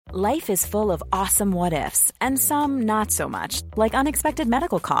Life is full of awesome what-ifs, and some not so much, like unexpected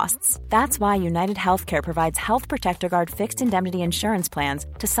medical costs. That's why United Healthcare provides Health Protector Guard fixed indemnity insurance plans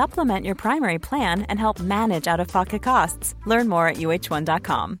to supplement your primary plan and help manage out-of-pocket costs. Learn more at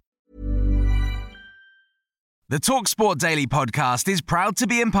uh1.com. The TalkSport Daily podcast is proud to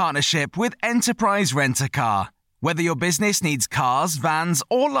be in partnership with Enterprise Rent-A-Car. Whether your business needs cars, vans,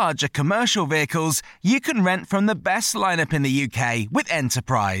 or larger commercial vehicles, you can rent from the best lineup in the UK with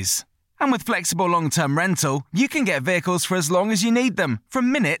Enterprise. And with flexible long-term rental, you can get vehicles for as long as you need them,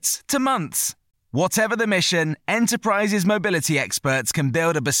 from minutes to months. Whatever the mission, Enterprise's mobility experts can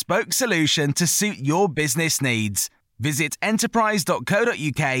build a bespoke solution to suit your business needs. Visit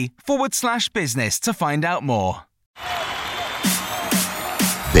enterprise.co.uk/business to find out more.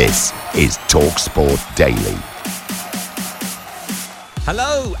 This is TalkSport Daily.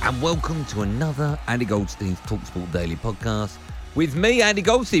 Hello and welcome to another Andy Goldstein's TalkSport Daily podcast with me, Andy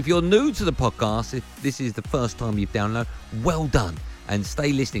Goldstein. If you're new to the podcast, if this is the first time you've downloaded, well done. And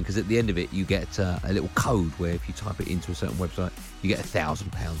stay listening, because at the end of it, you get a little code where if you type it into a certain website, you get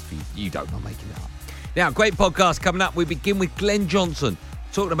 £1,000 for you. You don't know, making it up. Now, great podcast coming up. We begin with Glenn Johnson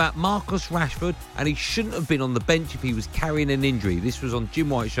talking about Marcus Rashford, and he shouldn't have been on the bench if he was carrying an injury. This was on Jim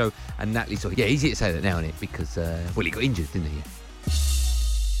White's show, and Natalie saw. Yeah, easy to say that now, isn't it? Because, he got injured, didn't he?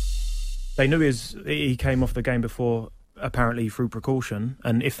 They knew he came off the game before, apparently through precaution,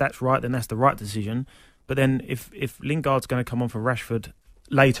 and if that's right, then that's the right decision. But then if Lingard's going to come on for Rashford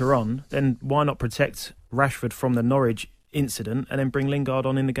later on, then why not protect Rashford from the Norwich incident and then bring Lingard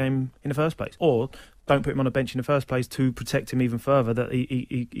on in the game in the first place? Or don't put him on a bench in the first place to protect him even further, that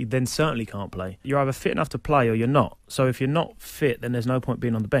he then certainly can't play. You're either fit enough to play or you're not. So if you're not fit, then there's no point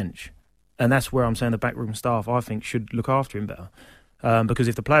being on the bench. And that's where I'm saying the backroom staff, I think, should look after him better. Because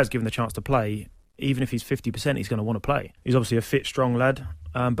if the player's given the chance to play, even if he's 50%, he's going to want to play. He's obviously a fit, strong lad,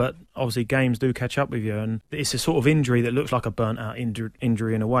 but obviously games do catch up with you, and it's a sort of injury that looks like a burnt-out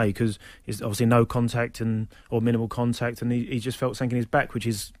injury in a way, because it's obviously no contact or minimal contact, and he just felt something in his back, which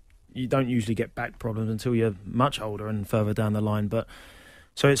is, you don't usually get back problems until you're much older and further down the line. But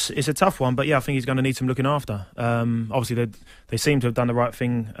so it's a tough one, but yeah, I think he's going to need some looking after. Obviously, they seem to have done the right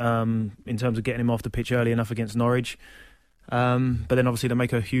thing in terms of getting him off the pitch early enough against Norwich. But then obviously they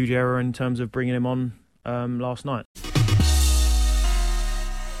make a huge error in terms of bringing him on last night.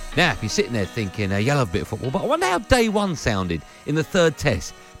 Now, if you're sitting there thinking, you love a bit of football, but I wonder how day one sounded in the third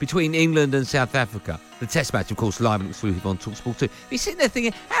test between England and South Africa. The test match, of course, live and exclusive on TalkSport 2. If you're sitting there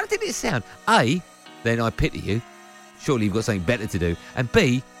thinking, how did it sound? A, then I pity you. Surely you've got something better to do. And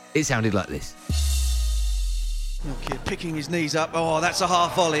B, it sounded like this. Little kid picking his knees up. Oh, that's a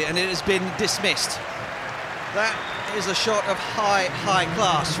half volley, and it has been dismissed. That is a shot of high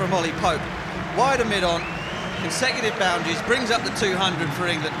class from Ollie Pope. Wider mid-on, consecutive boundaries, brings up the 200 for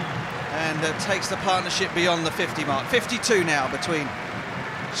England, and takes the partnership beyond the 50 mark. 52 now between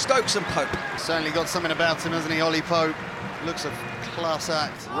Stokes and Pope. Certainly got something about him, hasn't he, Ollie Pope? Looks a class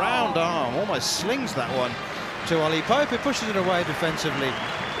act. Round arm, almost slings that one to Ollie Pope. It pushes it away defensively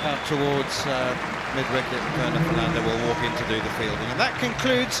out towards mid-wicket. Werner Fernando will walk in to do the fielding. And that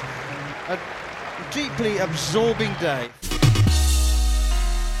concludes a deeply absorbing day.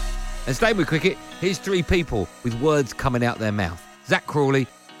 And staying with cricket, here's three people with words coming out their mouth. Zach Crawley,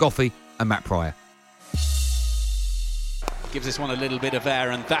 Goffey and Matt Pryor. Gives this one a little bit of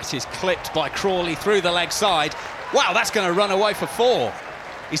air, and that is clipped by Crawley through the leg side. Wow, that's going to run away for four.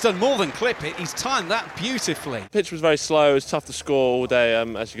 He's done more than clip it, he's timed that beautifully. The pitch was very slow, it was tough to score all day,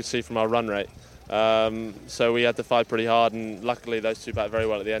 as you can see from our run rate. So we had to fight pretty hard, and luckily those two batted very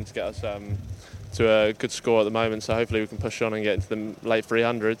well at the end to get us to a good score at the moment, so hopefully we can push on and get into the late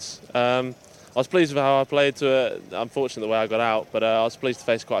 300s. I was pleased with how I played to it. Unfortunate the way I got out, but I was pleased to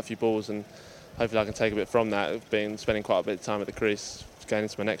face quite a few balls, and hopefully I can take a bit from that, spending quite a bit of time at the crease, going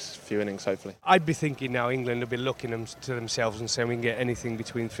into my next few innings, hopefully. I'd be thinking now England will be looking to themselves and saying we can get anything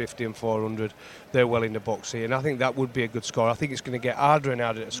between 50 and 400. They're well in the box here, and I think that would be a good score. I think it's going to get harder and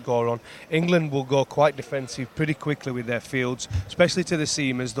harder to score on. England will go quite defensive pretty quickly with their fields, especially to the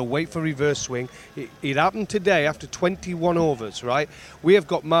seamers. They'll wait for reverse swing. It happened today after 21 overs, right? We have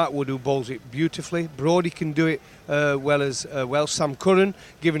got Mark Wood who bowls it beautifully. Brodie can do it well. Sam Curran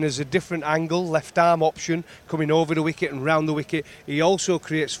giving us a different angle, left arm option, coming over the wicket and round the wicket. He also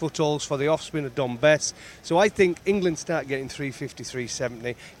creates footholds for the off-spinner Don Bess. So I think England start getting 350,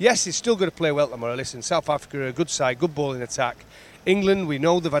 370. Yes, it's still going to play well tomorrow. Listen, South Africa are a good side, good bowling attack. England, we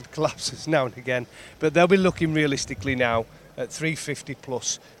know they've had collapses now and again, but they'll be looking realistically now at 350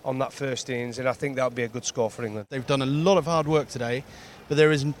 plus on that first innings, and I think that'll be a good score for England. They've done a lot of hard work today, but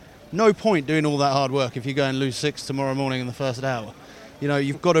there is no point doing all that hard work if you go and lose 6 tomorrow morning in the first hour. You know,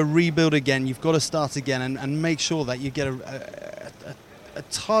 you've got to rebuild again, you've got to start again and make sure that you get a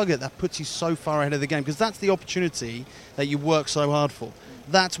target that puts you so far ahead of the game, because that's the opportunity that you work so hard for.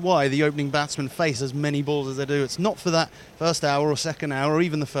 That's why the opening batsmen face as many balls as they do. It's not for that first hour or second hour or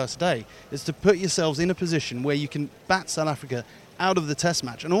even the first day. It's to put yourselves in a position where you can bat South Africa out of the test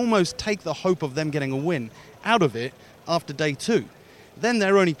match and almost take the hope of them getting a win out of it after day 2. Then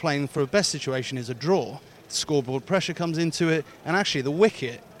they're only playing for a best situation is a draw. Scoreboard pressure comes into it, and actually the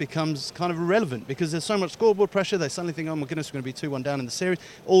wicket becomes kind of irrelevant because there's so much scoreboard pressure. They suddenly think, oh my goodness, we're going to be 2-1 down in the series.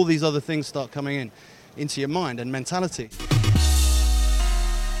 All these other things start coming into your mind and mentality.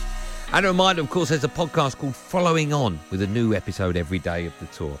 And a reminder, of course, there's a podcast called Following On with a new episode every day of the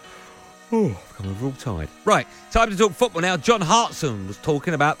tour. Oh, I've become real tired. Right, time to talk football now. John Hartson was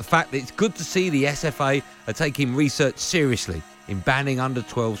talking about the fact that it's good to see the SFA are taking research seriously in banning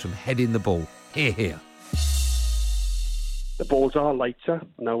under-12s from heading the ball. Hear, hear. The balls are lighter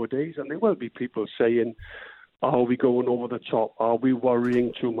nowadays, and there will be people saying, are we going over the top? Are we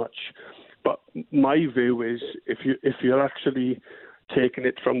worrying too much? But my view is, if you're actually taking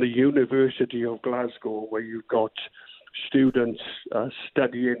it from the University of Glasgow, where you've got students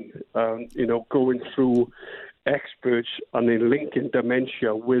studying, going through experts and then linking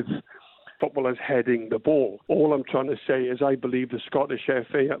dementia with footballers heading the ball. All I'm trying to say is I believe the Scottish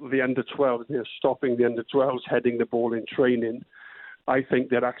FA at the under-12s, they're stopping the under-12s heading the ball in training. I think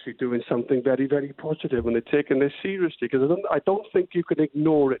they're actually doing something very, very positive, and they're taking this seriously, because I don't think you can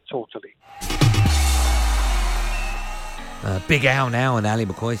ignore it totally. Big Al now and Ali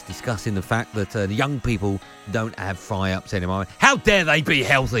McCoy's discussing the fact that the young people don't have fry-ups anymore. How dare they be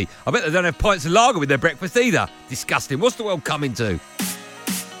healthy? I bet they don't have pints of lager with their breakfast either. Disgusting. What's the world coming to?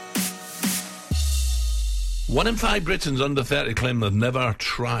 1 in 5 Britons under 30 claim they've never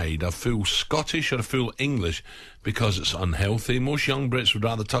tried a full Scottish or a full English because it's unhealthy. Most young Brits would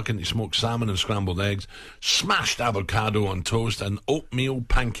rather tuck into smoked salmon and scrambled eggs, smashed avocado on toast and oatmeal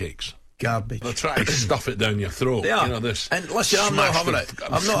pancakes. Garbage. They're trying to stuff it down your throat. They are. You know, this. And listen, I'm not having it.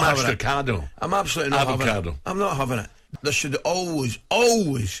 I'm not having it. Avocado. I'm absolutely not having it. I'm not having it. There should always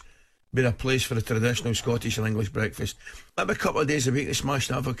be a place for a traditional Scottish and English breakfast. Maybe a couple of days a week to smash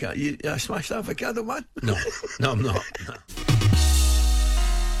the avocado. You smash the avocado, man? No, I'm not. No.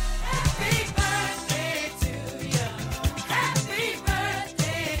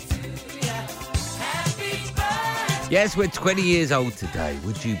 Yes, we're 20 years old today,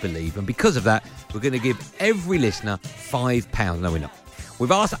 would you believe? And because of that, we're going to give every listener £5. No, we're not.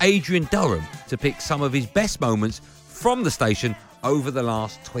 We've asked Adrian Durham to pick some of his best moments from the station over the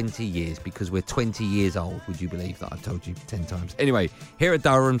last 20 years, because we're 20 years old. Would you believe that? I've told you 10 times. Anyway, here are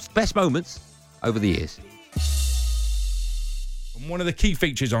Durham's best moments over the years. One of the key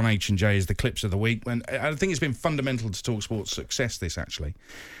features on H&J is the Clips of the Week, and I think it's been fundamental to TalkSport's success, this, actually.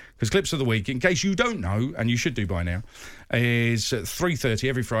 Because Clips of the Week, in case you don't know, and you should do by now, is at 3:30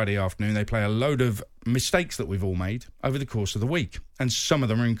 every Friday afternoon. They play a load of mistakes that we've all made over the course of the week. And some of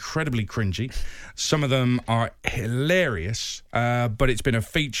them are incredibly cringy. Some of them are hilarious, but it's been a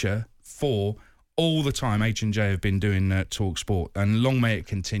feature for all the time H&J have been doing TalkSport. And long may it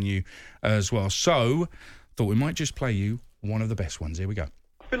continue as well. So, thought we might just play you one of the best ones. Here we go.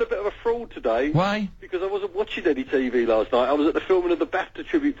 I feel a bit of a fraud today. Why? Because I wasn't watching any TV last night. I was at the filming of the BAFTA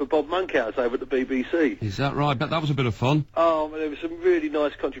tribute for Bob Monkhouse over at the BBC. Is that right? But that was a bit of fun. Oh, there were some really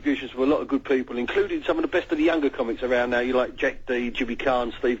nice contributions from a lot of good people, including some of the best of the younger comics around now. You like Jack Dee, Jimmy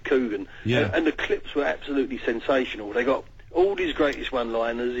Carr, Steve Coogan. Yeah. And the clips were absolutely sensational. They got all his greatest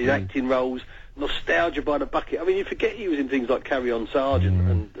one-liners, his acting roles, nostalgia by the bucket. I mean, you forget he was in things like Carry On Sergeant,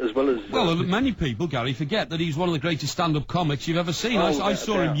 and as well as... Well, many people, Gary, forget that he's one of the greatest stand-up comics you've ever seen. I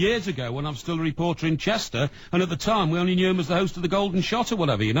saw him years ago when I was still a reporter in Chester, and at the time we only knew him as the host of the Golden Shot or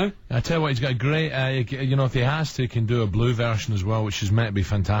whatever, you know? I tell you what, he's got a great... if he has to, he can do a blue version as well, which is meant to be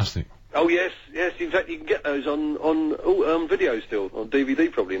fantastic. Oh, yes. In fact, you can get those on video still, on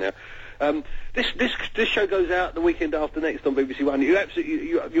DVD probably now. This show goes out the weekend after next on BBC One. You're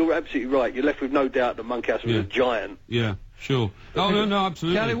absolutely right. You're left with no doubt that Monkhouse was a giant. Yeah, sure. Oh, no,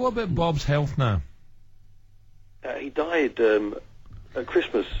 absolutely. Gary, what about Bob's health now? He died at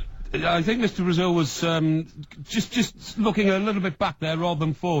Christmas. I think Mr. Brazil was just looking a little bit back there rather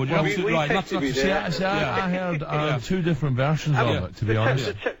than forward. You're absolutely right. I heard two different versions of it, to be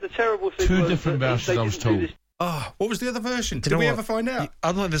honest. The terrible thing two different versions, I was told. Oh, what was the other version? Did we ever find out?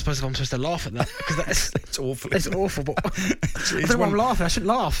 I don't know if I'm supposed to laugh at that, because it's awful. It's awful, but I don't want to laugh. I shouldn't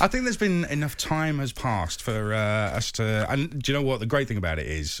laugh. I think there's been enough time has passed for us to... And do you know what? The great thing about it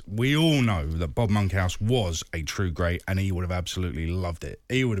is we all know that Bob Monkhouse was a true great, and he would have absolutely loved it.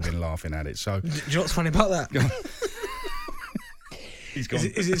 He would have been laughing at it. So, do you know what's funny about that? He's gone.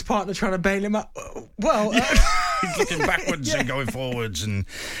 Is his partner trying to bail him up? Well, he's looking backwards and going forwards, and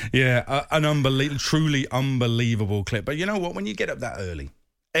an truly unbelievable clip. But you know what? When you get up that early,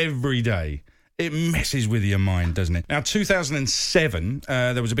 every day, it messes with your mind, doesn't it? Now, 2007,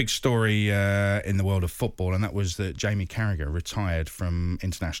 there was a big story in the world of football, and that was that Jamie Carragher retired from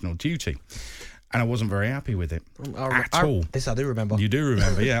international duty. And I wasn't very happy with it at all. This I do remember. You do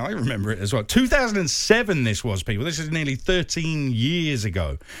remember, yeah, I remember it as well. 2007 this was, people. This is nearly 13 years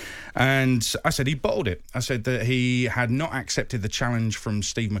ago. And I said he bottled it. I said that he had not accepted the challenge from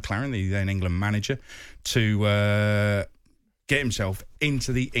Steve McLaren, the then England manager, to get himself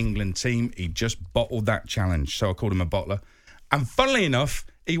into the England team. He just bottled that challenge. So I called him a bottler. And funnily enough,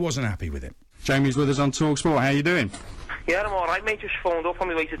 he wasn't happy with it. Jamie's with us on TalkSport. How you doing? Yeah, I'm alright, mate. Just phoned up on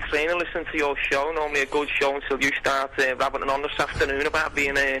my way to training, listening to your show. Normally a good show until you start rabbiting on this afternoon about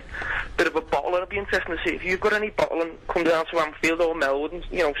being a bit of a bottler. It'd be interesting to see if you've got any bottling. Come down to Anfield or Melwood and,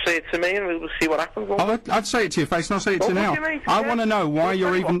 say it to me and we'll see what happens. I'd say it to your face and I'll say it to you now. I want to know why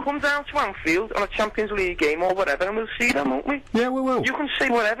you're even... Come down to Anfield on a Champions League game or whatever and we'll see them, won't we? Yeah, we will. You can say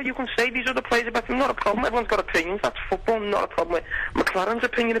whatever. You can say these other players about them. Not a problem. Everyone's got opinions. That's football. Not a problem with McLaren's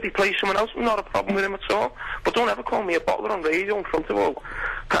opinion if he plays someone else. Not a problem with him at all. But don't ever call me a bottler on radio in front of all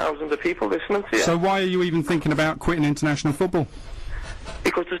thousands of people listening to you. So why are you even thinking about quitting international football?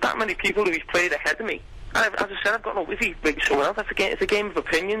 Because there's that many people who's played ahead of me. And as I said, I've got no... If he brings someone else, it's a game of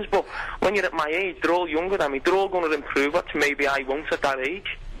opinions, but when you're at my age, they're all younger than me. They're all going to improve what maybe I won't at that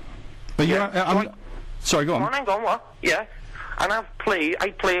age. But sorry, go on. Hang on, what? Yeah. And I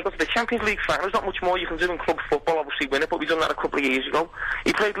go to the Champions League final. There's not much more you can do in club football, obviously win it, but we've done that a couple of years ago.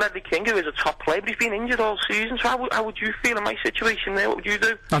 He played Ledley King, who is a top player, but he's been injured all season, so how would you feel in my situation there? What would you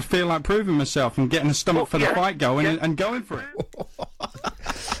do? I'd feel like proving myself and getting a stomach for the fight going and going for it.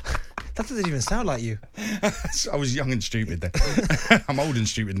 That doesn't even sound like you. I was young and stupid then. I'm old and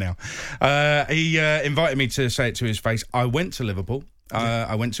stupid now. He invited me to say it to his face. I went to Liverpool.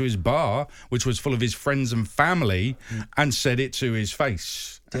 I went to his bar, which was full of his friends and family, and said it to his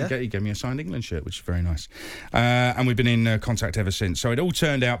face. Yeah. He gave me a signed England shirt, which is very nice. And we've been in contact ever since. So it all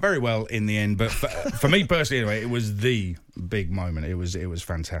turned out very well in the end. But for me personally, anyway, it was the big moment. It was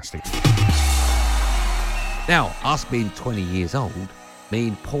fantastic. Now, us being 20 years old, me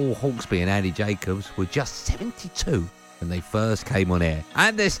and Paul Hawksby and Andy Jacobs were just 72 when they first came on air.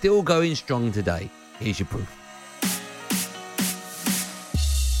 And they're still going strong today. Here's your proof.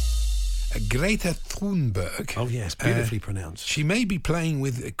 Greta Thunberg. Oh, yes, beautifully pronounced. She may be playing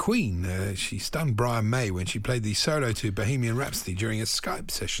with Queen. She stunned Brian May when she played the solo to Bohemian Rhapsody during a Skype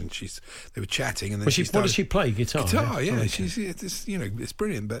session. They were chatting, and then what does she play? Guitar? Guitar, yeah. Okay. It's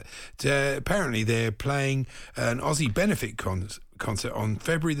brilliant. But apparently they're playing an Aussie benefit concert on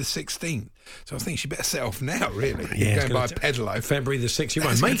February the 16th. So I think she better set off now, really. Yeah, going by pedalo. February the 6th. You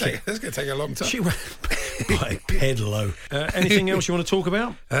won't make it. That's going to take a long time. She won't by pedalo. Anything else you want to talk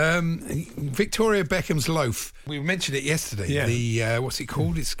about? Victoria Beckham's loaf. We mentioned it yesterday. Yeah. The what's it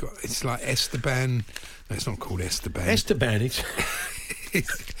called? It's like Esteban. No, it's not called Esteban. Esteban. It's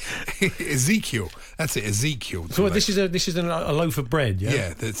Ezekiel. That's it, Ezekiel. So this is a loaf of bread, yeah?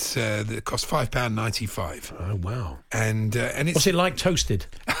 Yeah, that costs £5.95. Oh wow! And it's what's it like toasted?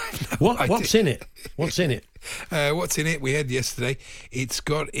 What's in it? What's in it? What's in it? We had yesterday. It's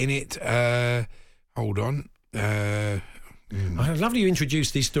got in it. Hold on. I love you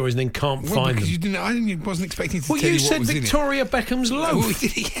introduce these stories and then can't find them. I wasn't expecting to tell you what was in it. You said Victoria Beckham's loaf. Well, we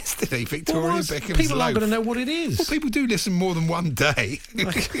did it yesterday, Victoria Beckham's loaf. People aren't going to know what it is. Well, people do listen more than one day.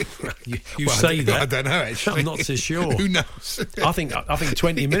 you say that. I don't know, actually. I'm not so sure. Who knows? I think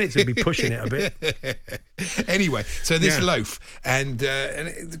 20 minutes would be pushing it a bit. Anyway, so this loaf, and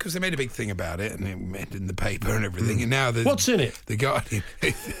because they made a big thing about it, and it went in the paper and everything, and now what's in it? The Guardian...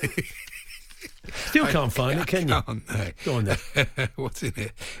 Still can't find it, can you? No. Go on then. What's in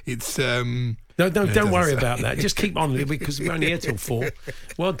it? It's No, don't worry about that. Just keep on because we're only here till 4.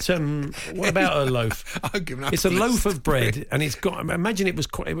 What about a loaf? It's a loaf of bread, and it's got. Imagine it was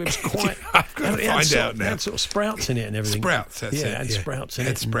quite. I've got to find out now. It had sort of sprouts in it and everything. Sprouts. That's it. Yeah, and sprouts in it.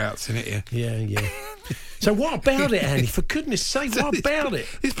 Had sprouts in it. Yeah. Yeah. So what about it, Andy? For goodness sake, what about it?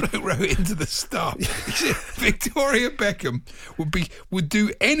 This bloke wrote into the Star. He said Victoria Beckham would do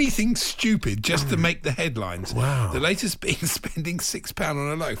anything stupid just to make the headlines. Wow. The latest being spending £6 on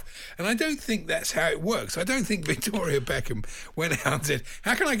a loaf. And I don't think think that's how it works. I don't think Victoria Beckham went out and said,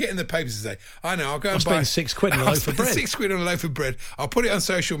 how can I get in the papers and say, I know, I'll go and buy spend £6 on a loaf of bread. £6 on a loaf of bread. I'll put it on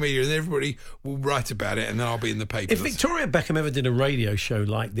social media and everybody will write about it and then I'll be in the papers. If Victoria Beckham ever did a radio show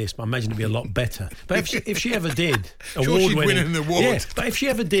like this, I imagine it'd be a lot better. But if she ever did, sure, she'd win an award. Yeah, but if she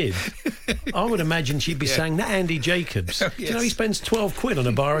ever did, I would imagine she'd be saying that Andy Jacobs. Yes. Do you know he spends £12 on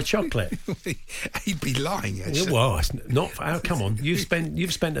a bar of chocolate? He'd be lying, actually. Well, it's not. Come on, you've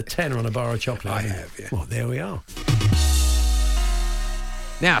spent a tenner on a bar of chocolate. I have, yeah. Well, there we are.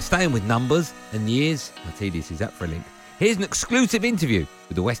 Now, staying with numbers and years, I'll tell you this is that for a link. Here's an exclusive interview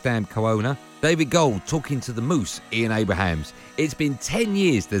with the West Ham co-owner, David Gold, talking to the Moose, Ian Abrahams. It's been 10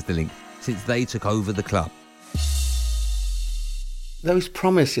 years, there's the link, since they took over the club. Those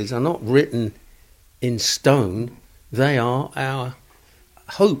promises are not written in stone. They are our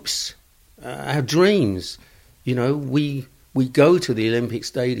hopes, our dreams. You know, we go to the Olympic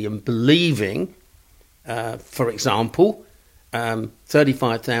Stadium believing, for example,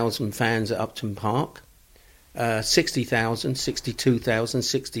 35,000 fans at Upton Park, 60,000, 62,000,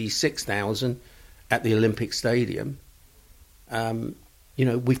 66,000 at the Olympic Stadium. You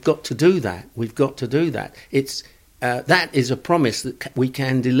know, we've got to do that. We've got to do that. It's that is a promise that we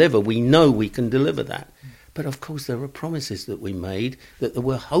can deliver. We know we can deliver that. But of course, there are promises that we made that there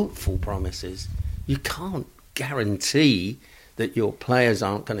were hopeful promises. You can't guarantee that your players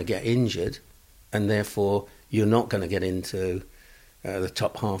aren't going to get injured, and therefore you're not going to get into the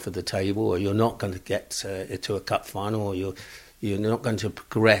top half of the table, or you're not going to get to a cup final, or you're not going to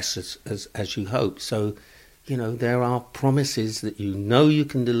progress as you hope. So, you know, there are promises that you know you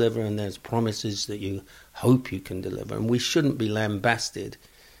can deliver, and there's promises that you hope you can deliver. And we shouldn't be lambasted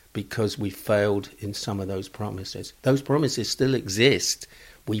because we failed in some of those promises. Those promises still exist.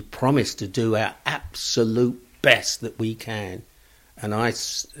 We promise to do our absolute best that we can. And I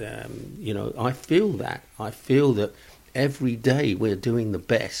feel that. I feel that every day we're doing the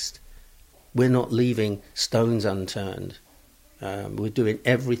best. We're not leaving stones unturned. We're doing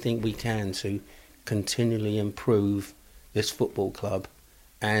everything we can to continually improve this football club.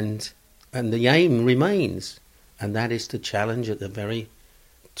 And the aim remains, and that is to challenge at the very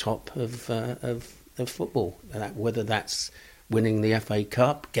top of football. Whether that's winning the FA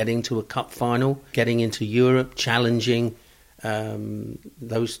Cup, getting to a cup final, getting into Europe, challenging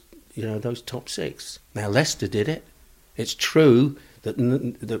those top six. Now Leicester did it. It's true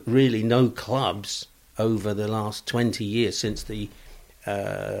that really no clubs over the last 20 years since the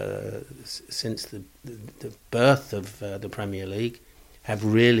birth of the Premier League have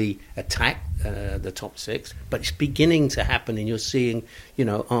really attacked the top six, but it's beginning to happen, and you're seeing, you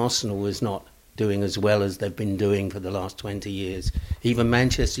know, Arsenal is not doing as well as they've been doing for the last 20 years. Even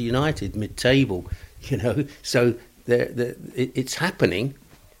Manchester United, mid-table, you know. So it's happening,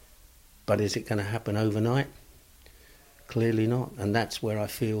 but is it going to happen overnight? Clearly not, and that's where I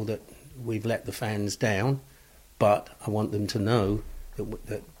feel that we've let the fans down. But I want them to know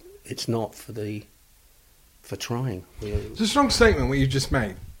that it's not for trying. It's a strong statement what you just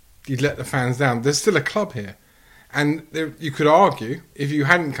made. You'd let the fans down. There's still a club here. And you could argue, if you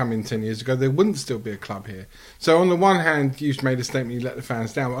hadn't come in 10 years ago, there wouldn't still be a club here. So on the one hand, you've made a statement, you let the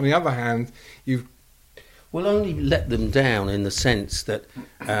fans down. On the other hand, you've... Well, only let them down in the sense that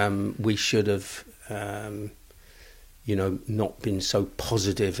we should have, not been so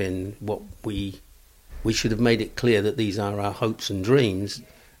positive in what we should have made it clear that these are our hopes and dreams,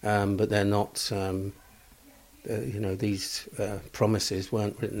 but they're not... these promises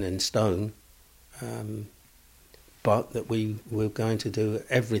weren't written in stone, but that we were going to do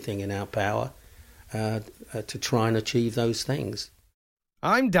everything in our power to try and achieve those things.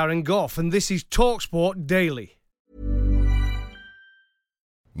 I'm Darren Gough, and this is TalkSport Daily.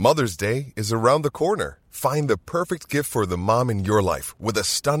 Mother's Day is around the corner. Find the perfect gift for the mom in your life with a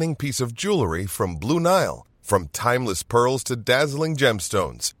stunning piece of jewelry from Blue Nile. From timeless pearls to dazzling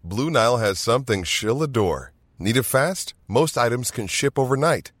gemstones, Blue Nile has something she'll adore. Need it fast? Most items can ship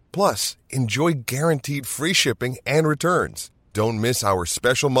overnight. Plus, enjoy guaranteed free shipping and returns. Don't miss our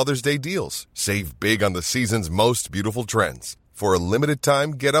special Mother's Day deals. Save big on the season's most beautiful trends. For a limited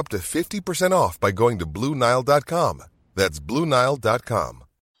time, get up to 50% off by going to BlueNile.com. That's BlueNile.com.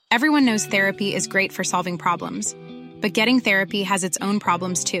 Everyone knows therapy is great for solving problems. But getting therapy has its own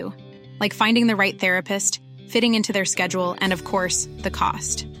problems too. Like finding the right therapist, fitting into their schedule, and of course, the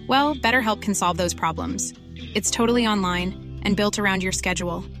cost. Well, BetterHelp can solve those problems. It's totally online and built around your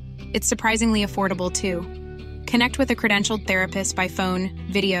schedule. It's surprisingly affordable, too. Connect with a credentialed therapist by phone,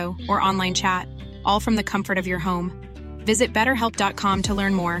 video, or online chat, all from the comfort of your home. Visit BetterHelp.com to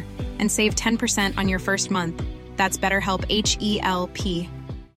learn more and save 10% on your first month. That's BetterHelp, H-E-L-P.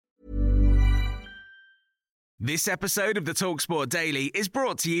 This episode of the TalkSport Daily is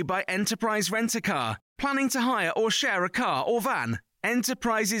brought to you by Enterprise Rent-A-Car. Planning to hire or share a car or van?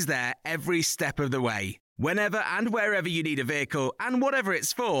 Enterprise is there every step of the way. Whenever and wherever you need a vehicle and whatever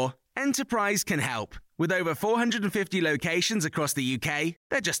it's for, Enterprise can help. With over 450 locations across the UK,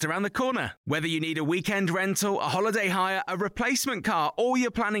 they're just around the corner. Whether you need a weekend rental, a holiday hire, a replacement car, or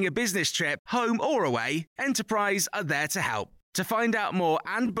you're planning a business trip, home or away, Enterprise are there to help. To find out more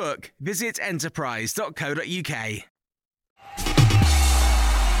and book, visit enterprise.co.uk.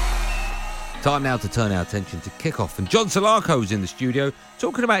 Time now to turn our attention to kick-off. And John Solarco's in the studio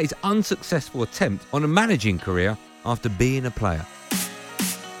talking about his unsuccessful attempt on a managing career after being a player.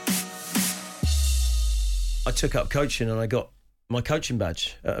 I took up coaching and I got my coaching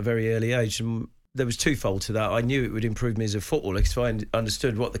badge at a very early age. And there was twofold to that. I knew it would improve me as a footballer because if I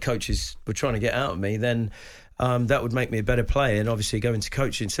understood what the coaches were trying to get out of me, then that would make me a better player and obviously go into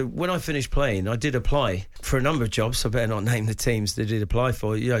coaching. So when I finished playing, I did apply for a number of jobs. I better not name the teams they did apply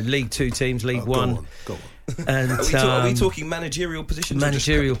for. You know, League 2 teams, League 1. Go on. And, are we talking managerial positions?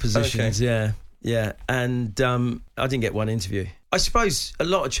 Managerial positions, okay. yeah. And I didn't get one interview. I suppose a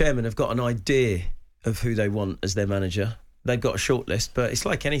lot of chairmen have got an idea of who they want as their manager. They've got a short list, but it's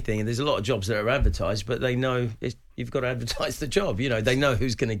like anything. And there's a lot of jobs that are advertised, but they know you've got to advertise the job. You know, they know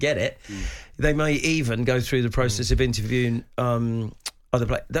who's going to get it. They may even go through the process of interviewing other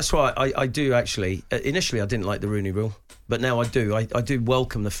players. That's why I do actually. Initially, I didn't like the Rooney Rule, but now I do. I do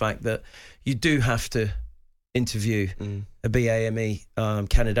welcome the fact that you do have to interview a BAME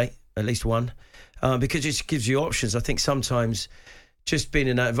candidate, at least one, because it gives you options. I think sometimes just being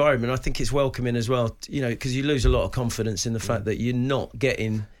in that environment, I think it's welcoming as well, you know, because you lose a lot of confidence in the fact that you're not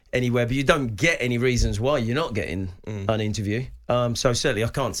getting anywhere, but you don't get any reasons why you're not getting an interview. So certainly I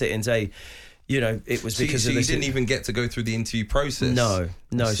can't sit and say, you know, it was because of this. So you didn't even get to go through the interview process? No.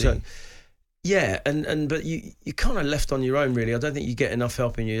 So, yeah, but you kind of left on your own, really. I don't think you get enough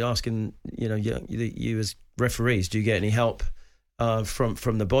help, and you're asking, you know, you as referees, do you get any help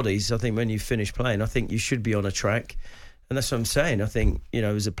from the bodies? I think when you finish playing, I think you should be on a track. And that's what I'm saying. I think, you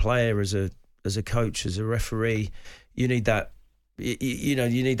know, as a player, as a coach, as a referee, you need that. You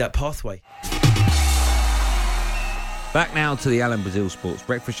need that pathway. Back now to the Alan Brazil Sports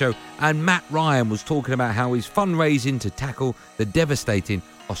Breakfast Show, and Matt Ryan was talking about how he's fundraising to tackle the devastating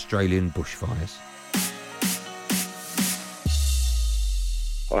Australian bushfires.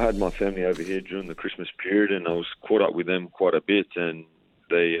 I had my family over here during the Christmas period, and I was caught up with them quite a bit, and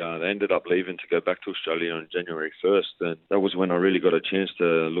they ended up leaving to go back to Australia on January 1st, and that was when I really got a chance to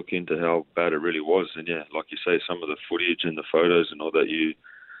look into how bad it really was. And yeah, like you say, some of the footage and the photos and all that you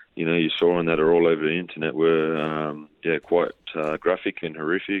saw on that are all over the internet were quite graphic and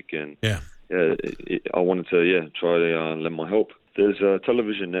horrific. And I wanted to try to lend my help. There's a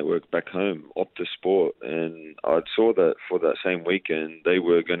television network back home, Optus Sport, and I saw that for that same weekend they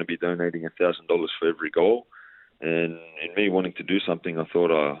were going to be donating $1,000 for every goal. And in me wanting to do something, I thought,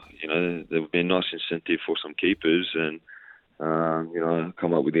 there would be a nice incentive for some keepers, and I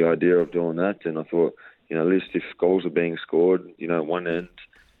come up with the idea of doing that. And I thought, at least if goals are being scored, at one end,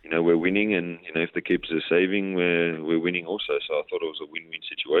 we're winning, and if the keepers are saving, we're winning also. So I thought it was a win-win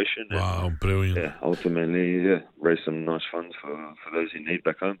situation. Wow, and, brilliant! Yeah, ultimately, raise some nice funds for those in need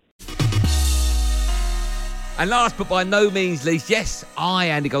back home. And last but by no means least, yes,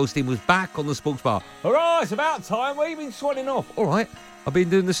 Andy Goldstein, was back on the Sports Bar. All right, it's about time. Where have you been swanning off? All right, I've been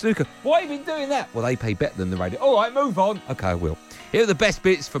doing the snooker. Why have you been doing that? Well, they pay better than the radio. All right, move on. OK, I will. Here are the best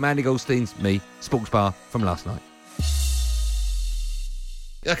bits from Andy Goldstein's Sports Bar from last night.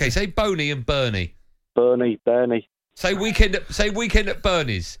 OK, say Boney and Bernie. Bernie. Say weekend at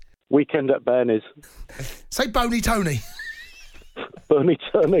Bernie's. Weekend at Bernie's. Say Boney Tony. Bernie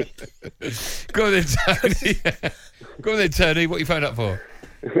Tony. Go on then, Tony. Go on then, Tony. What you phoned up for?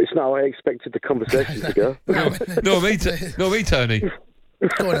 It's not how I expected the conversation to go. Not me, Tony. Go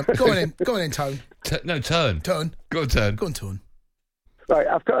on then, Tone. Turn. Go on, Turn. Go on, Tone. Right,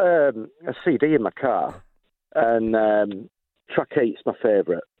 I've got a CD in my car, and track 8's my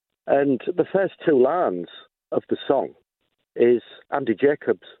favourite. And the first two lines of the song is Andy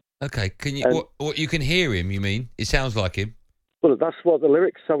Jacobs. Okay, can you? What you can hear him? You mean? It sounds like him. Well, that's what the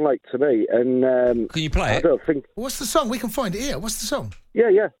lyrics sound like to me. And can you play it? I don't think. What's the song? We can find it here. What's the song?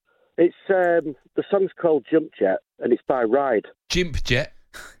 Yeah. It's the song's called Jump Jet, and it's by Ride. Jump Jet.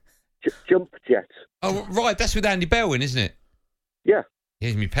 Jump Jet. Oh, right. That's with Andy Bell in, isn't it? Yeah.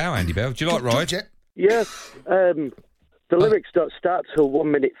 Here's me pal, Andy Bell. Do you like Ride? Jump Jet. Yes. The lyrics don't start till 1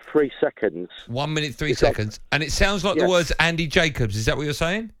 minute 3 seconds. 1 minute 3 seconds, and it sounds like the words Andy Jacobs. Is that what you're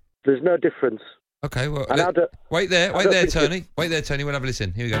saying? There's no difference. Okay, well, wait there, Tony. Wait there, Tony. We'll have a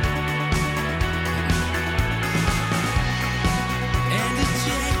listen. Here we go.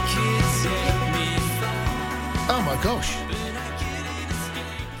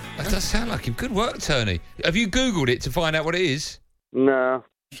 That does sound like him. Good work, Tony. Have you Googled it to find out what it is? No.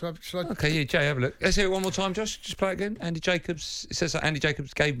 Okay, yeah, Jay, have a look. Let's hear it one more time, Josh. Just play it again. Andy Jacobs. It says that Andy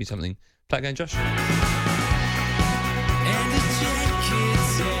Jacobs gave me something. Play it again, Josh.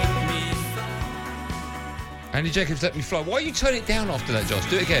 Andy Jacobs let me fly. Why you turn it down after that, Josh?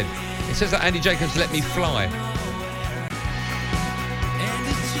 Do it again. It says that Andy Jacobs let me fly.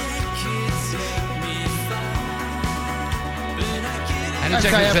 Andy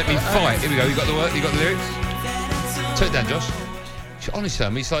Jacobs let me fight. Here we go. You got the word. You got the lyrics. Turn it down, Josh.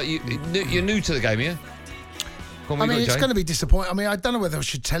 Honestly, it's like you're new to the game, yeah? I mean, it's going to be disappointing. I mean, I don't know whether I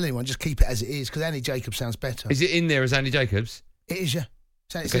should tell anyone. Just keep it as it is, because Andy Jacobs sounds better. Is it in there as Andy Jacobs? It is, yeah.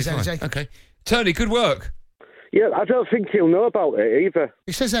 It says Andy Jacobs. Okay. Tony, good work. Yeah, I don't think he'll know about it either.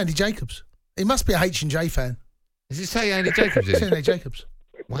 It says Andy Jacobs. He must be a H&J fan. Does it say Andy Jacobs? It says Andy Jacobs.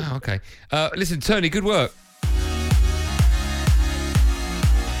 Wow, okay. Listen, Tony, good work.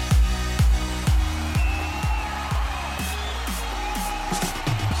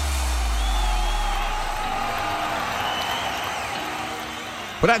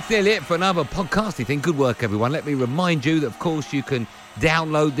 Well, that's nearly it for another podcasty thing. Good work, everyone. Let me remind you that, of course, you can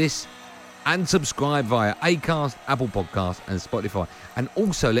download this and subscribe via Acast, Apple Podcasts and Spotify. And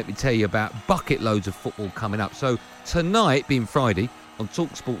also, let me tell you about bucket loads of football coming up. So tonight, being Friday, on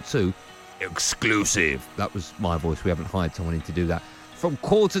TalkSport 2, exclusive. That was my voice. We haven't hired someone in to do that. From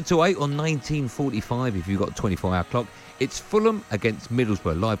 7:45 on 19:45, if you've got a 24-hour clock, it's Fulham against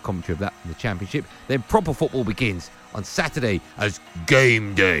Middlesbrough. Live commentary of that in the Championship. Then proper football begins on Saturday as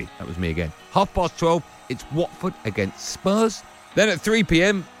game day. That was me again. 12:30, it's Watford against Spurs. Then at 3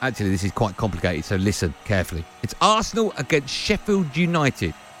 p.m, actually this is quite complicated, so listen carefully. It's Arsenal against Sheffield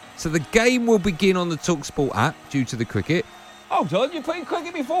United. So the game will begin on the TalkSport app due to the cricket. Hold on, you're putting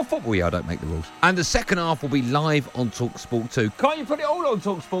cricket before football? Yeah, I don't make the rules. And the second half will be live on TalkSport 2. Can't you put it all on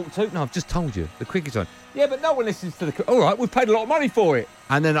TalkSport 2? No, I've just told you. The cricket's on. Yeah, but no one listens to the cricket. All right, we've paid a lot of money for it.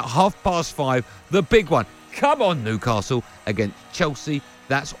 And then at 5:30, the big one. Come on, Newcastle against Chelsea.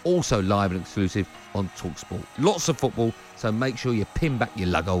 That's also live and exclusive on TalkSport. Lots of football, so make sure you pin back your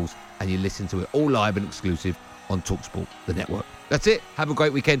luggoles and you listen to it all live and exclusive on TalkSport, the network. That's it. Have a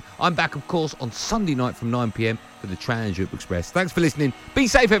great weekend. I'm back, of course, on Sunday night from 9 p.m. for the Trans Europe Express. Thanks for listening. Be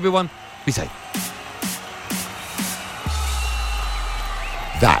safe, everyone. Be safe.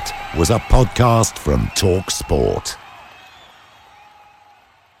 That was a podcast from TalkSport.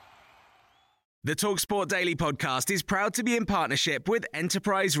 The TalkSport Daily Podcast is proud to be in partnership with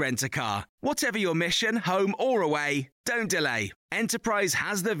Enterprise Rent-A-Car. Whatever your mission, home or away, don't delay. Enterprise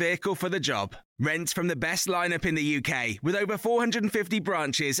has the vehicle for the job. Rent from the best lineup in the UK. With over 450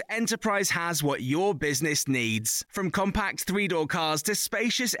 branches, Enterprise has what your business needs. From compact three-door cars to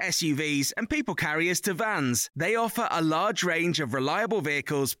spacious SUVs and people carriers to vans, they offer a large range of reliable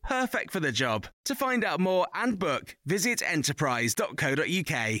vehicles perfect for the job. To find out more and book, visit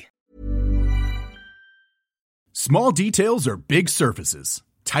enterprise.co.uk. Small details are big surfaces.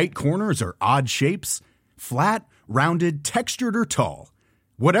 Tight corners are odd shapes. Flat, rounded, textured, or tall.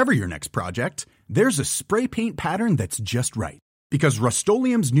 Whatever your next project, there's a spray paint pattern that's just right. Because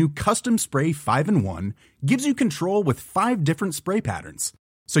Rust-Oleum's new Custom Spray 5-in-1 gives you control with 5 different spray patterns.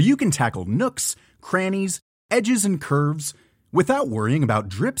 So you can tackle nooks, crannies, edges, and curves without worrying about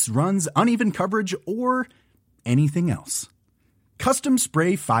drips, runs, uneven coverage, or anything else. Custom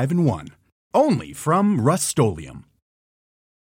Spray 5-in-1. Only from Rust-Oleum.